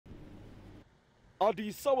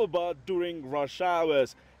Addis Ababa during rush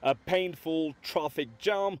hours, a painful traffic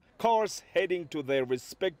jam, cars heading to their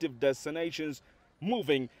respective destinations,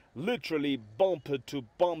 moving literally bumper to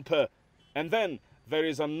bumper. And then there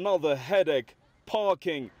is another headache,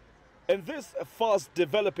 parking. In this fast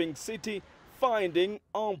developing city, finding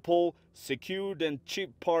ample, secured and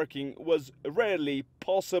cheap parking was rarely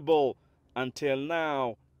possible until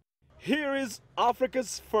now. Here is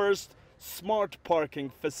Africa's first smart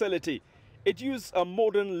parking facility. It uses a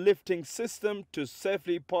modern lifting system to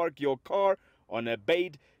safely park your car on a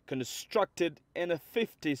bed constructed in a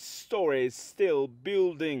 50-story steel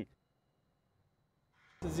building.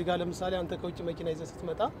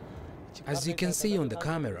 As you can see on the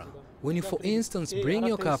camera, when you, for instance, bring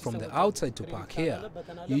your car from the outside to park here,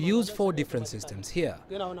 you use 4 different systems here.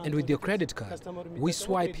 And with your credit card, we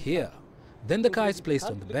swipe here. Then the car is placed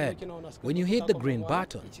on the bed. When you hit the green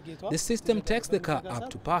button, the system takes the car up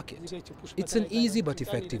to park it. It's an easy but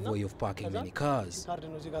effective way of parking many cars.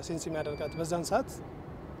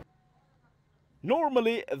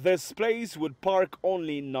 Normally, this place would park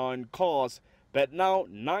only 9 cars, but now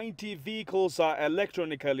 90 vehicles are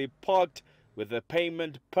electronically parked with a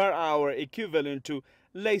payment per hour equivalent to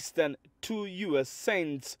less than 2 US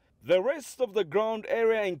cents. The rest of the ground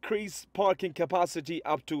area increased parking capacity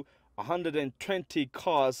up to 120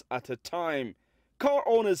 cars at a time. Car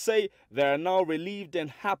owners say they are now relieved and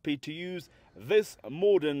happy to use this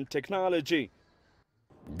modern technology.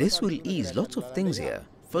 This will ease lots of things here.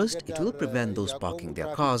 First, it will prevent those parking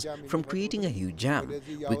their cars from creating a huge jam.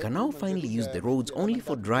 We can now finally use the roads only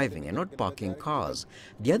for driving and not parking cars.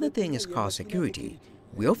 The other thing is car security.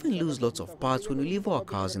 We often lose lots of parts when we leave our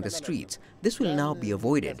cars in the streets. This will now be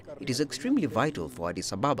avoided. It is extremely vital for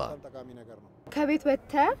Addis Ababa.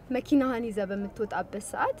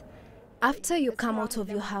 After you come out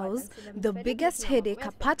of your house, the biggest headache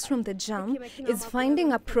apart from the jam is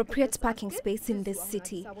finding appropriate parking space in this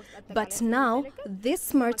city. But now, this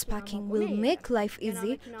smart parking will make life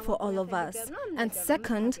easy for all of us. And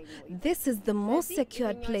second, this is the most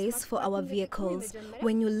secured place for our vehicles.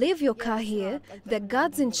 When you leave your car here, the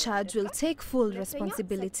guards in charge will take full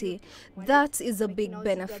responsibility. That is a big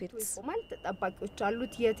benefit.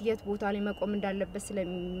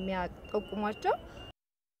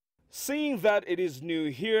 Seeing that it is new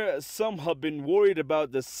here, some have been worried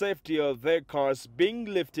about the safety of their cars being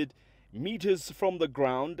lifted meters from the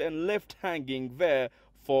ground and left hanging there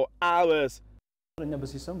for hours.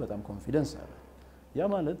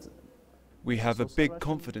 We have a big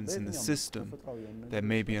confidence in the system. There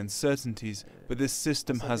may be uncertainties, but this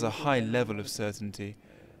system has a high level of certainty.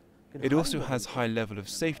 It also has high level of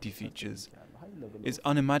safety features. It's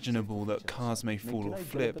unimaginable that cars may fall or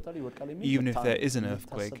flip. Even if there is an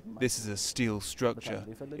earthquake, this is a steel structure.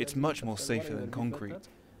 It's much more safer than concrete.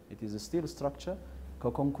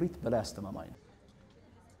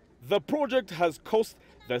 The project has cost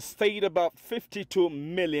the state about 52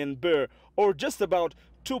 million birr, or just about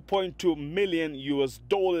 2.2 million US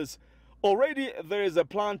dollars. Already there is a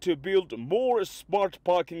plan to build more smart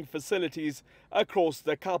parking facilities across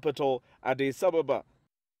the capital, Addis Ababa.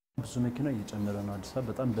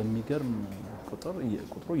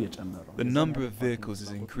 The number of vehicles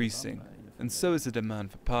is increasing, and so is the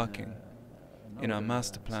demand for parking. In our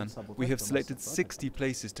master plan, we have selected 60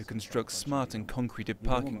 places to construct smart and concreted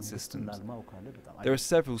parking systems. There are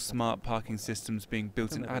several smart parking systems being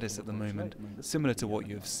built in Addis at the moment, similar to what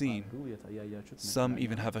you have seen. Some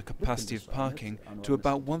even have a capacity of parking to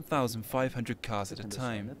about 1,500 cars at a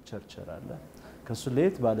time.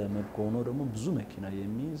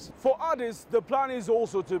 For Addis, the plan is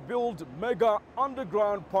also to build mega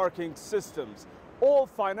underground parking systems, all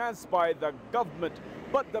financed by the government.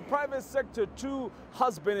 But the private sector too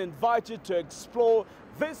has been invited to explore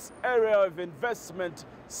this area of investment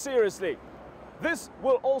seriously. This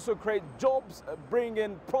will also create jobs, bring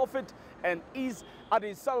in profit and ease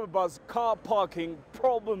Addis Ababa's car parking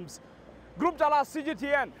problems. Girum, Chala,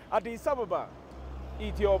 CGTN, Addis Ababa,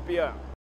 Ethiopia.